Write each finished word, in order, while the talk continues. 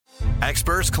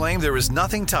Experts claim there is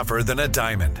nothing tougher than a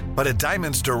diamond. But at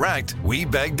Diamonds Direct, we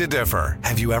beg to differ.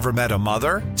 Have you ever met a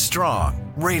mother?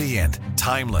 Strong, radiant,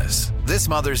 timeless. This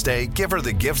Mother's Day, give her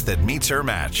the gift that meets her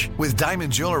match. With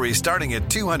diamond jewelry starting at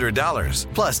 $200.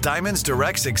 Plus Diamonds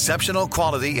Direct's exceptional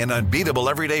quality and unbeatable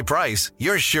everyday price,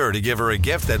 you're sure to give her a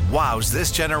gift that wows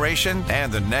this generation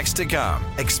and the next to come.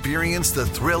 Experience the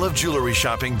thrill of jewelry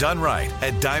shopping done right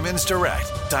at Diamonds Direct.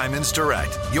 Diamonds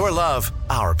Direct. Your love,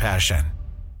 our passion.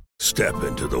 Step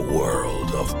into the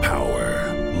world of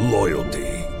power, loyalty,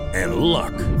 and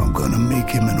luck. I'm gonna make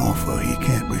him an offer he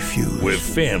can't refuse. With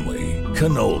family,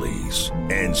 cannolis,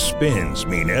 and spins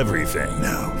mean everything.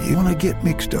 Now, you wanna get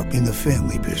mixed up in the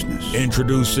family business.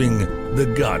 Introducing The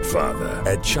Godfather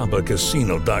at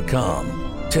ChumbaCasino.com.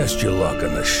 Test your luck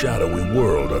in the shadowy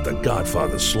world of The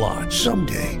Godfather slot.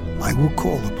 Someday, I will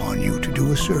call upon you to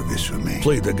do a service for me.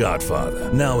 Play The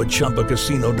Godfather, now at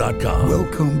ChumbaCasino.com.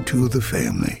 Welcome to the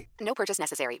family. No purchase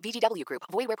necessary. VGW Group.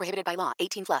 Void where prohibited by law.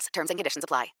 18 plus. Terms and conditions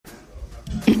apply.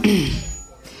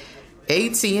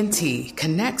 AT&T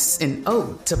connects an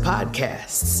ode to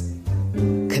podcasts.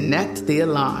 Connect the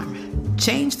alarm.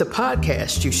 Change the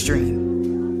podcast you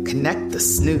stream. Connect the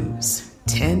snooze.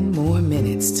 10 more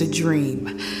minutes to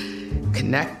dream.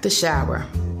 Connect the shower.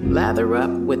 Lather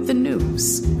up with the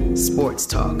news. Sports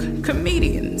talk,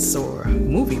 comedians, or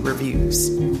movie reviews.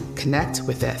 Connect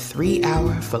with that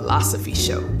 3-hour philosophy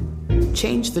show.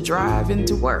 Change the drive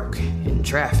into work in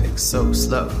traffic so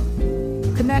slow.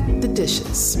 Connect the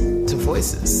dishes to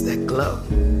voices that glow.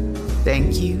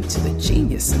 Thank you to the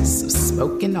geniuses of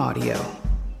spoken audio.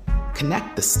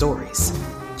 Connect the stories.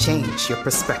 Change your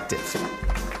perspective.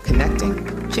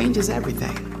 Connecting changes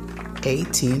everything.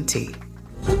 AT&T.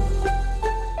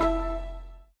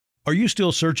 Are you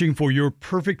still searching for your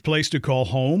perfect place to call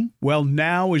home? Well,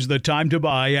 now is the time to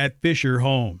buy at Fisher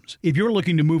Homes. If you're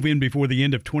looking to move in before the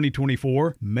end of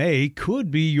 2024, May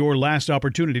could be your last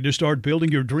opportunity to start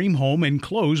building your dream home and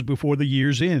close before the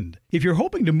year's end. If you're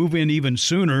hoping to move in even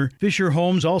sooner, Fisher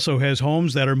Homes also has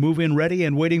homes that are move-in ready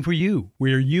and waiting for you,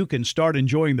 where you can start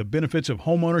enjoying the benefits of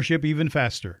homeownership even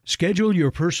faster. Schedule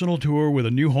your personal tour with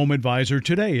a new home advisor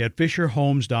today at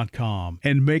FisherHomes.com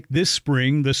and make this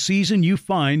spring the season you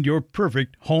find your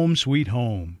perfect home sweet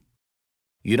home.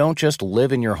 You don't just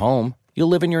live in your home, you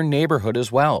live in your neighborhood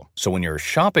as well. So when you're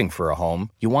shopping for a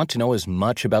home, you want to know as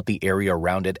much about the area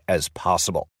around it as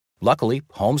possible. Luckily,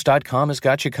 Homes.com has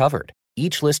got you covered.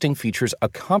 Each listing features a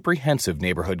comprehensive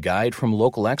neighborhood guide from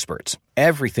local experts.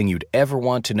 Everything you'd ever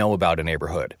want to know about a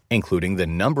neighborhood, including the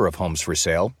number of homes for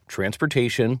sale,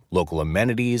 transportation, local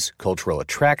amenities, cultural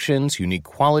attractions, unique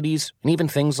qualities, and even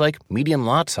things like median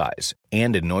lot size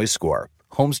and a noise score.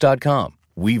 Homes.com.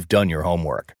 We've done your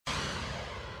homework.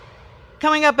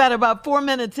 Coming up at about 4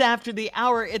 minutes after the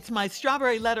hour, it's my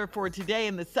strawberry letter for today,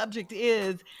 and the subject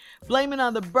is blame it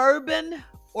on the bourbon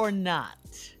or not.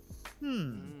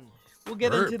 We'll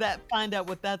get into that, find out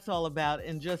what that's all about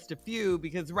in just a few,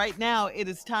 because right now it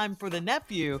is time for the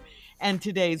nephew and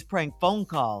today's prank phone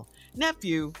call.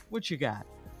 Nephew, what you got?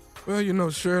 Well,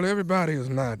 Shirley, everybody is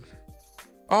not,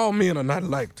 all men are not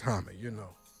like Tommy,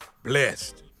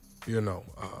 blessed.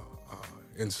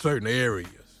 In certain areas.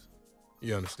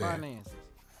 You understand? Finances.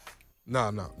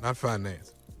 No, not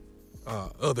finance.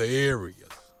 Other areas.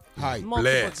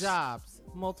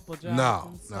 Multiple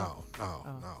jobs. No.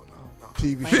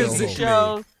 TV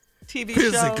shows.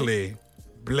 Physically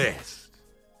blessed.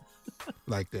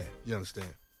 Like that. You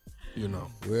understand?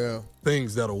 Well,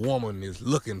 things that a woman is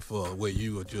looking for where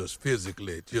you are just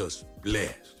physically just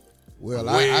blessed. Well,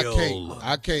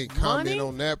 I can't comment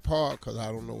on that part because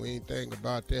I don't know anything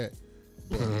about that.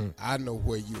 But I know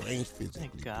where you ain't physically.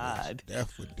 Thank God. Blessed.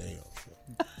 That's for damn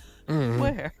sure.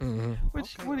 Where?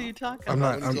 What are you talking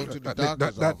about? I'm go to the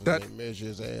doctor's office and they measure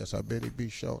his ass. I bet he be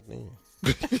short then.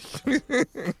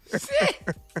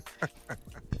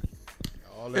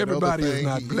 Everybody is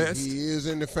not blessed. He is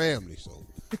in the family, so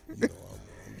I'm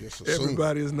just assuming.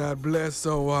 Everybody is not blessed.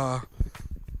 So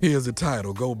here's the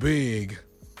title: Go big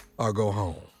or go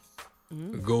home.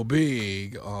 Go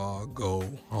big or go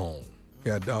home.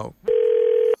 Cat dog.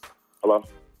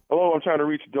 Hello, I'm trying to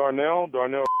reach Darnell.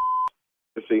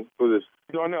 Let's see, who's this?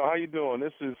 Darnell, how you doing?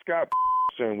 This is Scott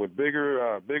with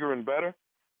Bigger and Better,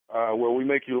 where we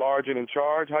make you large and in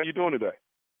charge. How you doing today?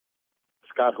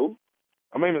 Scott who?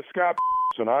 My name is Scott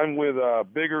and I'm with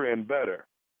Bigger and Better,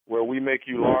 where we make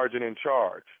you large and in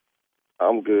charge.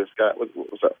 I'm good, Scott.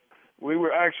 What's up? We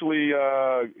were actually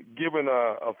given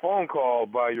a phone call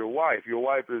by your wife. Your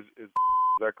wife is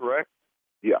that correct?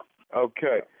 Yeah.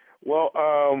 Okay. Well,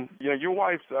 your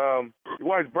wife's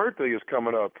birthday is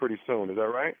coming up pretty soon. Is that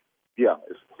right? Yeah.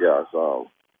 It's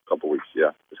couple weeks.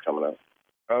 Yeah, it's coming up.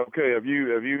 Okay. Have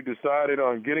you decided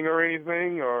on getting her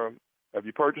anything, or have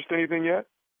you purchased anything yet?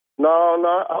 No.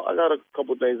 I got a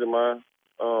couple things in mind.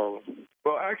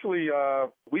 Well, actually,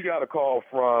 we got a call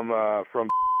from.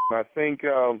 I think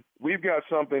we've got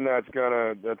something that's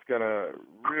gonna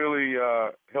really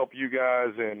help you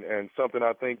guys, and something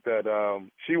I think that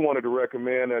she wanted to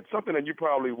recommend. That's something that you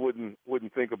probably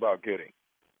wouldn't think about getting.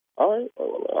 All right,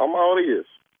 I'm all ears.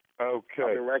 Okay.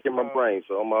 I've been racking my brain,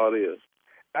 so I'm all ears.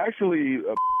 Actually,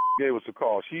 gave us a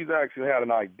call. She's actually had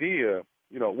an idea,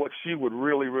 what she would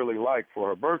really, really like for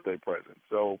her birthday present.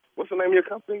 So, what's the name of your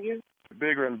company again?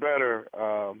 Bigger and Better.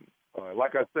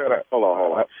 Like I said, hold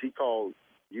on. She called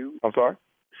you. I'm sorry?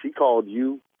 She called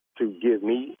you to give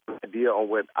me an idea on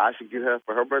what I should get her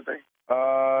for her birthday?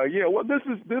 Yeah. Well, this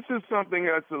is something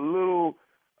that's a little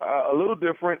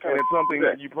different, and it's something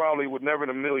that you probably would never in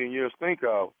a million years think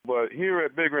of. But here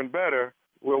at Bigger and Better,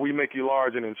 where we make you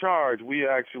large and in charge, we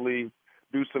actually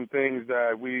do some things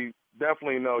that we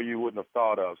definitely know you wouldn't have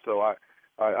thought of. So I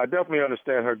definitely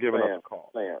understand her giving us a call.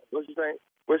 Sam, what's your name?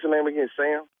 What's your name again?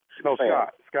 Sam? No, Sam.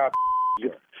 Scott.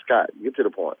 Scott, get to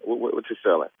the point. What you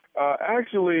selling?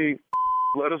 Actually,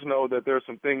 let us know that there's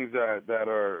some things that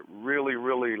are really,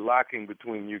 really lacking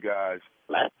between you guys.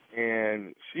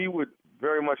 And she would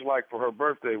very much like for her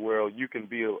birthday where you can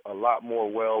be a lot more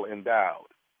well endowed.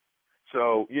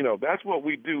 So, that's what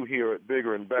we do here at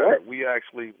Bigger and Better. What? We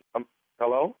actually,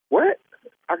 hello? What?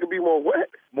 I could be more what?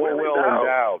 More well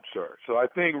endowed, sir. So I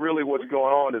think really what's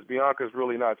going on is Bianca's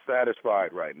really not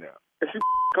satisfied right now. And she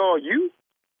call you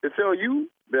to tell you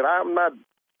that I'm not.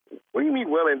 What do you mean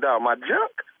well endowed? My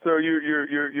junk? Sir,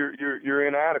 you're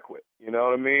inadequate. You know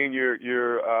what I mean?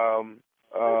 You're I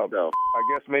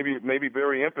guess maybe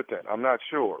very impotent. I'm not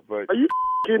sure, but are you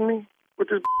kidding me? With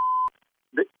this?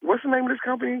 What's the name of this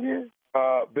company again?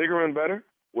 Bigger and Better,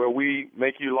 where we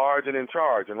make you large and in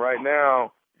charge. And right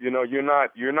now, you're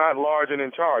not large and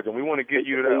in charge, and we want to get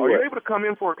you to that. Are you able to come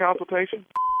in for a consultation?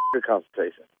 A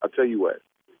consultation. I'll tell you what.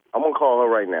 I'm gonna call her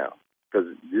right now because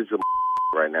this is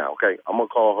right now. Okay, I'm gonna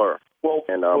call her. Well,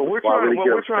 we're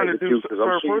trying to do.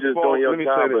 Sir, first of all, let me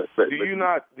say this: Do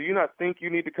you not think you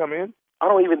need to come in? I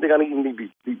don't even think I need to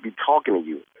be talking to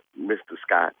you, Mr.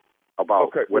 Scott,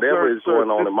 about whatever is going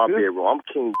on in my bedroom. I'm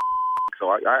king,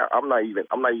 so I'm not even.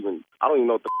 I don't even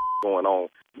know what the going on.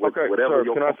 With whatever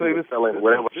your company is selling,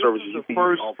 whatever services you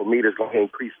offer me that's going to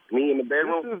increase me in the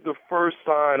bedroom. This is the first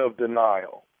sign of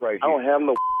denial, right here. I don't have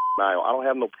no denial. I don't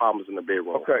have no problems in the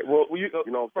bedroom. Okay, well, you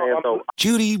know what I'm saying? So,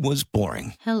 Judy was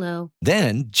boring. Hello.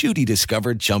 Then Judy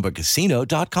discovered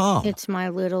ChumbaCasino.com. It's my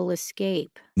little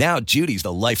escape. Now Judy's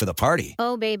the life of the party.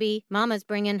 Oh, baby, mama's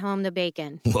bringing home the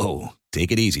bacon. Whoa,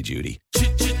 take it easy, Judy.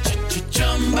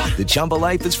 The Chumba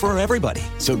life is for everybody.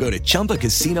 So go to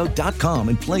ChumbaCasino.com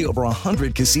and play over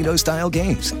 100 casino-style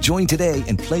games. Join today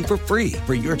and play for free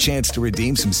for your chance to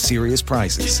redeem some serious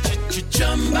prizes.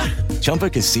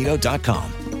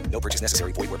 ChumbaCasino.com. No purchase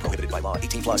necessary. Void where prohibited by law.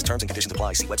 18+ terms and conditions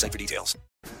apply. See website for details.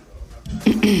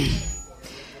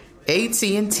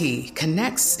 AT&T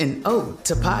connects an ode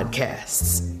to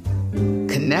podcasts.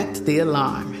 Connect the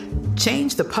alarm.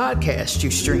 Change the podcast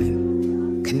you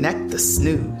stream. Connect the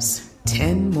snooze.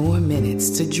 10 more minutes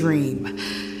to dream.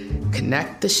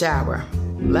 Connect the shower.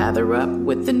 Lather up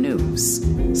with the news.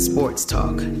 Sports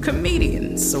talk,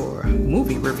 comedians, or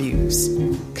movie reviews.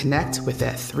 Connect with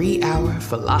that 3-hour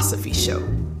philosophy show.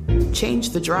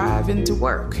 Change the drive into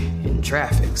work in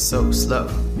traffic so slow.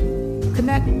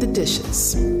 Connect the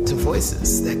dishes to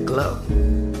voices that glow.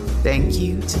 Thank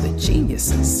you to the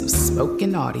geniuses of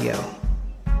spoken audio.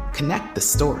 Connect the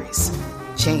stories.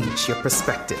 Change your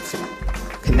perspective.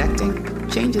 Connecting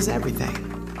changes everything.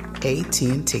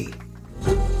 AT&T.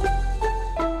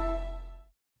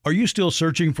 Are you still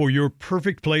searching for your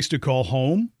perfect place to call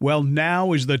home? Well,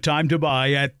 now is the time to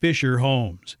buy at Fisher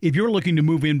Homes. If you're looking to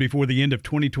move in before the end of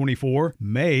 2024,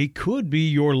 May could be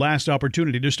your last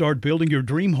opportunity to start building your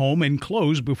dream home and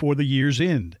close before the year's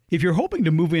end. If you're hoping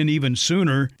to move in even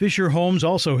sooner, Fisher Homes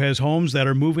also has homes that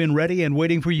are move-in ready and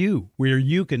waiting for you, where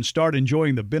you can start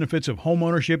enjoying the benefits of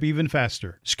homeownership even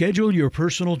faster. Schedule your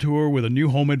personal tour with a new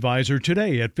home advisor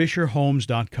today at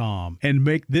FisherHomes.com and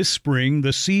make this spring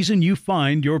the season you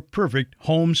find your perfect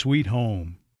home sweet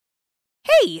home.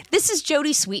 Hey, this is Jodie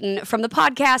Sweetin from the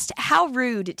podcast How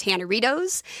Rude,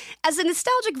 Tanneritos. As a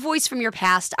nostalgic voice from your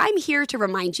past, I'm here to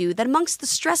remind you that amongst the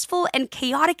stressful and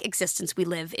chaotic existence we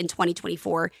live in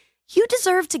 2024, you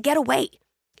deserve to get away.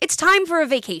 It's time for a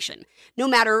vacation, no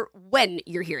matter when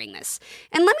you're hearing this.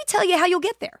 And let me tell you how you'll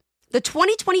get there. The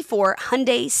 2024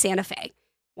 Hyundai Santa Fe.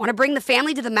 Want to bring the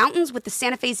family to the mountains with the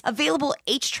Santa Fe's available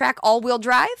H-Track all-wheel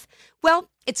drive? Well,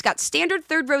 it's got standard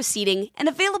third-row seating and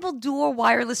available dual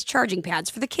wireless charging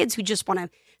pads for the kids who just want to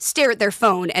stare at their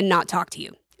phone and not talk to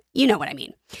you. You know what I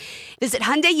mean. Visit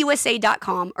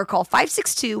HyundaiUSA.com or call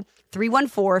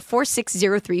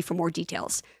 562-314-4603 for more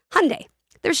details. Hyundai,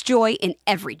 there's joy in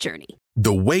every journey.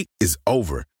 The wait is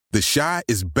over. The Chi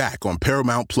is back on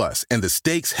Paramount Plus, and the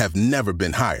stakes have never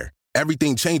been higher.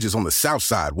 Everything changes on the South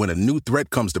Side when a new threat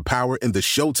comes to power in the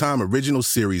Showtime original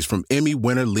series from Emmy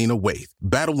winner Lena Waithe.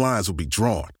 Battle lines will be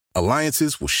drawn,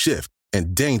 alliances will shift,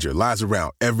 and danger lies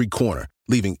around every corner,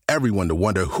 leaving everyone to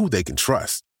wonder who they can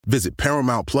trust. Visit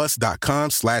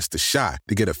ParamountPlus.com/The Chi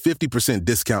to get a 50%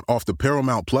 discount off the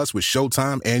Paramount Plus with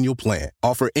Showtime annual plan.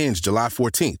 Offer ends July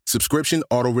 14th. Subscription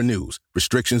auto-renews.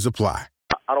 Restrictions apply.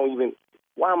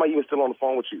 Why am I even still on the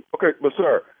phone with you? Okay, but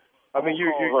sir, I mean, you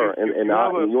ain't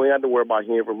have to worry about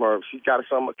hearing from her. If she got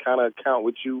some kind of account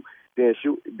with you, then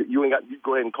you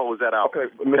go ahead and close that out. Okay,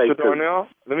 Mr. Darnell,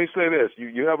 let me say this: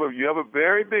 you have a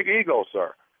very big ego,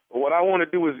 sir. But what I want to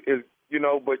do is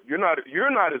but you're not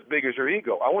as big as your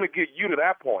ego. I want to get you to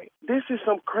that point. This is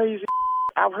some crazy.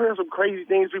 I've heard some crazy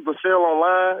things people sell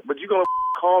online, but you're gonna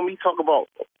call me talk about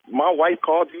my wife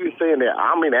called you and saying that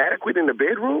I'm inadequate in the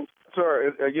bedroom.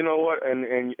 Sir, you know what?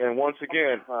 And once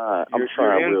again, I'm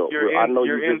trying, Will. I know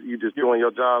you're just doing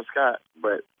your job, Scott,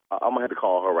 but I'm gonna have to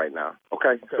call her right now.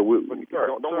 Okay? So don't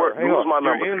worry. Lose my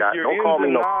number, Scott. Don't call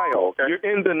me no. Okay? You're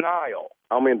in denial.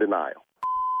 I'm in denial.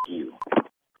 You.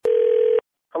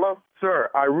 Hello? Sir,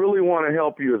 I really want to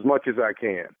help you as much as I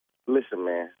can. Listen,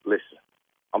 man. Listen.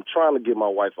 I'm trying to get my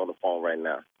wife on the phone right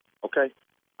now. Okay?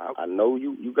 I know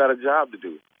you got a job to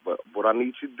do, but what I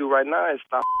need you to do right now is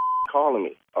stop calling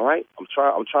me. All right? I'm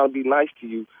trying to be nice to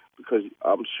you because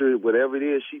I'm sure whatever it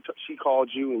is, she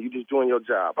called you and you just doing your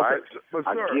job. Okay, all right? But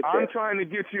sir, I'm trying to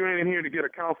get you in here to get a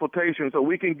consultation so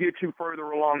we can get you further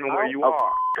along than where you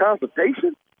are.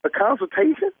 Consultation? A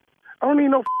consultation? I don't need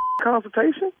no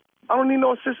consultation. I don't need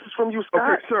no assistance from you,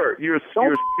 Scott. Okay, sir,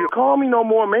 Don't call me no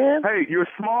more, man. Hey, you're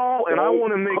small, and I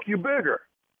want to make you bigger.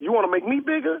 You want to make me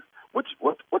bigger? What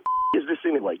is this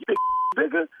anyway? You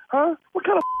bigger? Huh? What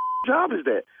kind of job is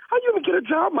that? How you even get a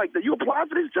job like that? You apply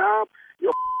for this job?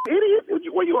 You idiot?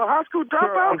 Were you a high school dropout?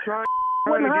 Sir, I'm trying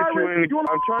to get you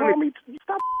in.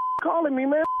 Stop calling me,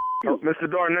 man. Mr.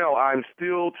 Darnell, I'm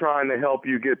still trying to help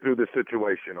you get through the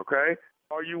situation, okay?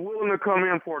 Are you willing to come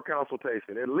in for a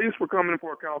consultation? At least we're coming in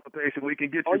for a consultation. We can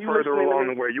get you further along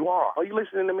than where you are. Are you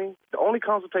listening to me? The only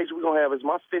consultation we're going to have is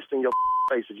my fist in your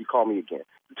face if you call me again.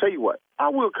 To tell you what, I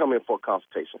will come in for a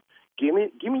consultation. Give me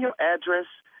your address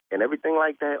and everything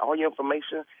like that, all your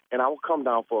information, and I will come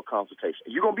down for a consultation.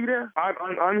 You going to be there?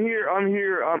 I'm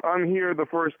here the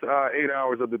first 8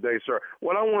 hours of the day, sir.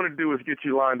 What I want to do is get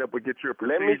you lined up and get your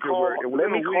procedure. Let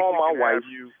me call my wife.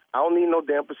 I don't need no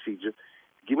damn procedure.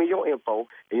 Give me your info,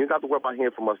 and you don't have to worry about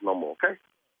hearing from us no more, okay?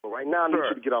 But right now, I need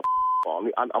you to get off the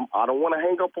phone. I don't want to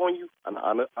hang up on you. I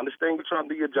understand you're trying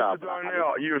to do your job. Mr.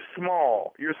 Darnell, you're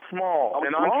small. I'm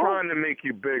trying to make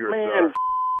you bigger, man, sir.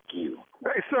 You.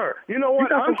 Hey, sir, you know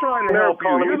what? I'm trying to help you.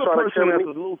 You're the person that's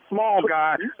a little small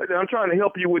guy. I'm trying to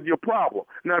help you with your problem.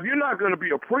 Now, if you're not going to be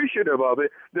appreciative of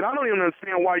it, then I don't even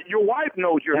understand why your wife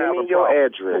knows you're having a problem. Give me your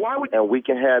address, and we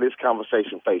can have this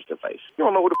conversation face to face. You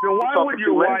don't know who the then why would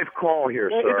your wife call here,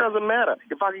 sir? It doesn't matter.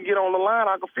 If I can get on the line,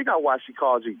 I can figure out why she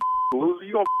called you. Loser,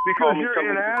 you gonna because you're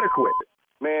inadequate,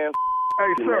 man.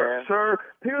 Hey, sir,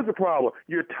 here's the problem.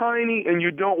 You're tiny and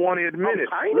you don't want to admit it.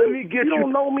 Tiny? Let me get you. You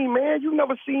don't know me, man. You've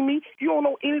never seen me. You don't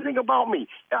know anything about me.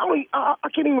 I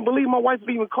can't even believe my wife would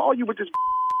even call you with this.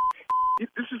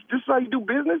 This is how you do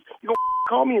business? You gonna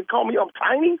call me I'm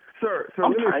tiny? Sir,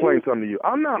 let me explain something to you.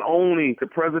 I'm not only the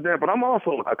president, but I'm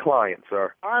also a client,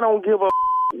 sir. I don't give a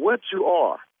what you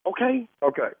are, okay?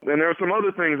 Okay. And there are some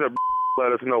other things that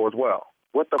let us know as well.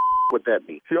 What the would that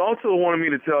be? She also wanted me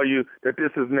to tell you that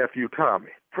this is nephew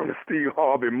Tommy from the Steve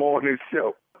Harvey Morning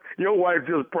Show. Your wife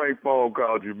just prank phone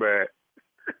called you back.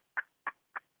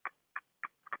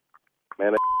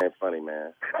 Man, that ain't funny,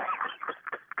 man.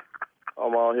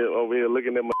 I'm over here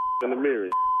looking at my in the mirror.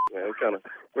 Man, it kind of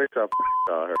breaks out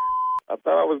her. I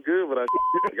thought I was good, but I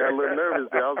got a little nervous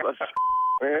there. I was like,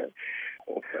 man.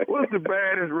 What's the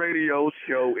baddest radio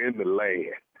show in the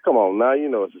land? Come on, now you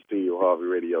know it's the Steve Harvey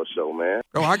Radio Show, man.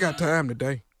 Oh, I got time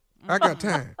today. I got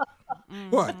time.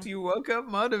 What? You woke up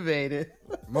motivated.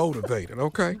 Motivated,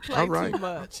 okay. All right. Too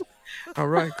much. All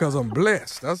right, because I'm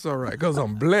blessed. That's all right, because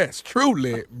I'm blessed,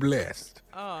 truly blessed.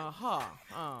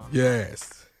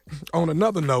 Yes. On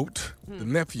another note, the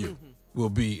nephew will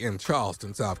be in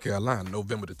Charleston, South Carolina,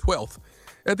 November the 12th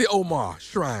at the Omar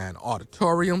Shrine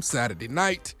Auditorium Saturday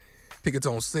night. Tickets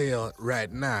on sale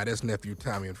right now. That's Nephew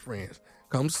Tommy and Friends.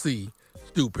 Come see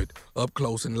Stupid up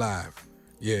close and live.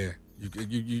 Yeah,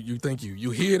 you think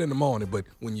you hear it in the morning, but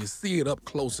when you see it up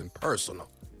close and personal,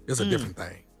 it's a different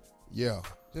thing. Yeah,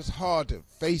 it's hard to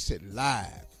face it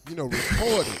live.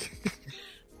 Record it.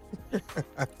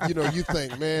 You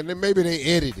think, man, then maybe they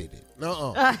edited it.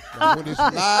 Now, when it's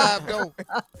live, though,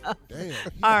 damn.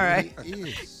 All right.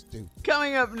 Really is stupid.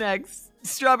 Coming up next,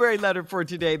 Strawberry Letter for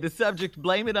today. The subject,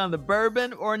 blame it on the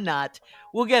bourbon or not.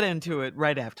 We'll get into it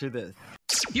right after this.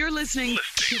 You're listening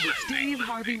to the Steve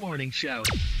Harvey Morning Show.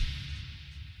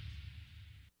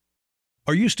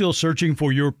 Are you still searching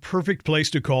for your perfect place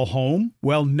to call home?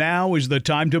 Well, now is the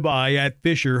time to buy at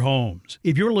Fisher Homes.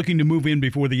 If you're looking to move in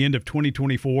before the end of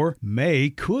 2024,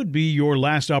 May could be your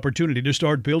last opportunity to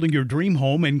start building your dream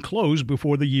home and close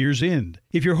before the year's end.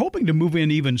 If you're hoping to move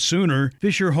in even sooner,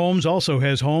 Fisher Homes also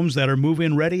has homes that are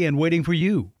move-in ready and waiting for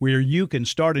you, where you can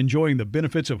start enjoying the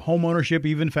benefits of homeownership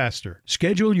even faster.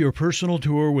 Schedule your personal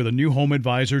tour with a new home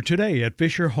advisor today at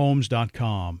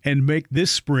FisherHomes.com and make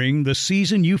this spring the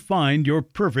season you find your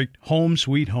perfect home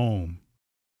sweet home.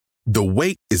 The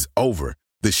wait is over.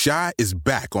 The Chi is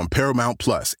back on Paramount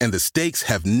Plus, and the stakes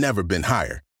have never been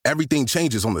higher. Everything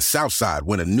changes on the South Side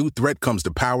when a new threat comes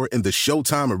to power in the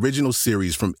Showtime original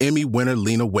series from Emmy winner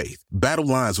Lena Waithe. Battle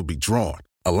lines will be drawn,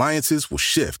 alliances will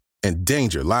shift, and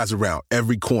danger lies around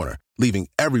every corner, leaving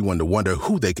everyone to wonder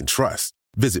who they can trust.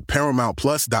 Visit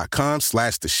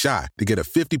ParamountPlus.com/The Chi to get a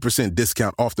 50%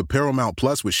 discount off the Paramount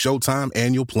Plus with Showtime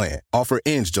annual plan. Offer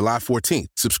ends July 14th.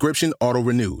 Subscription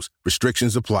auto-renews.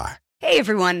 Restrictions apply. Hey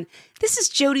everyone, this is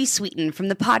Jody Sweeten from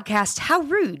the podcast How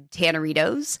Rude,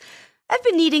 Tanneritos. I've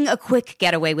been needing a quick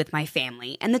getaway with my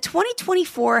family, and the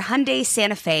 2024 Hyundai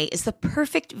Santa Fe is the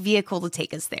perfect vehicle to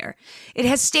take us there. It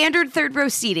has standard third-row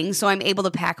seating, so I'm able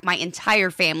to pack my entire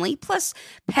family, plus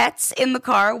pets, in the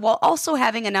car, while also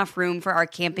having enough room for our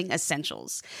camping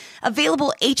essentials.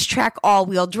 Available H-Track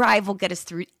all-wheel drive will get us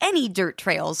through any dirt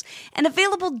trails, and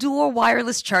available dual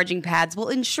wireless charging pads will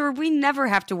ensure we never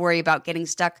have to worry about getting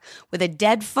stuck with a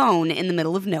dead phone in the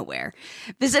middle of nowhere.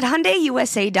 Visit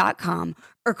HyundaiUSA.com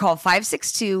or call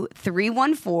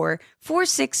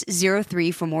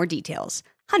 562-314-4603 for more details.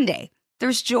 Hyundai,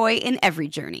 there's joy in every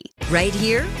journey. Right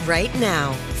here, right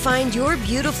now. Find your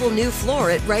beautiful new floor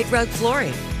at Right Rug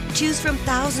Flooring. Choose from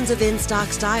thousands of in-stock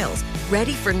styles,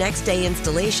 ready for next day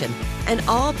installation, and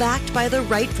all backed by the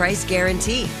right price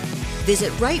guarantee.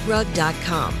 Visit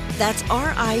rightrug.com. That's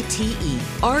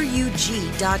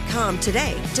RITERUG.com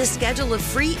today to schedule a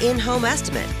free in-home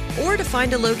estimate or to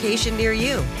find a location near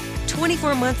you.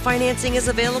 24-month financing is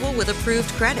available with approved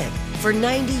credit. For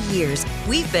 90 years,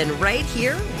 we've been right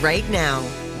here, right now.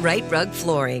 Right Rug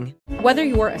Flooring. Whether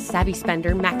you're a savvy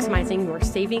spender maximizing your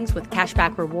savings with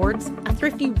cashback rewards, a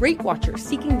thrifty rate watcher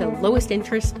seeking the lowest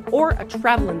interest, or a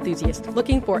travel enthusiast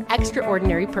looking for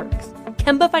extraordinary perks,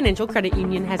 Kemba Financial Credit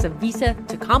Union has a visa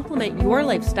to complement your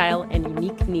lifestyle and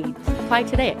unique needs. Apply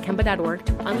today at Kemba.org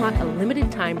to unlock a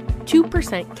limited-time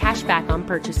 2% cash back on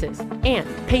purchases and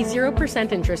pay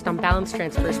 0% interest on balance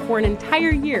transfers for an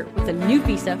entire year with a new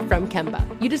visa from Kemba.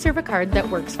 You deserve a card that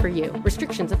works for you.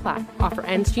 Restrictions apply. Offer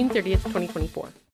ends June 30th, 2024.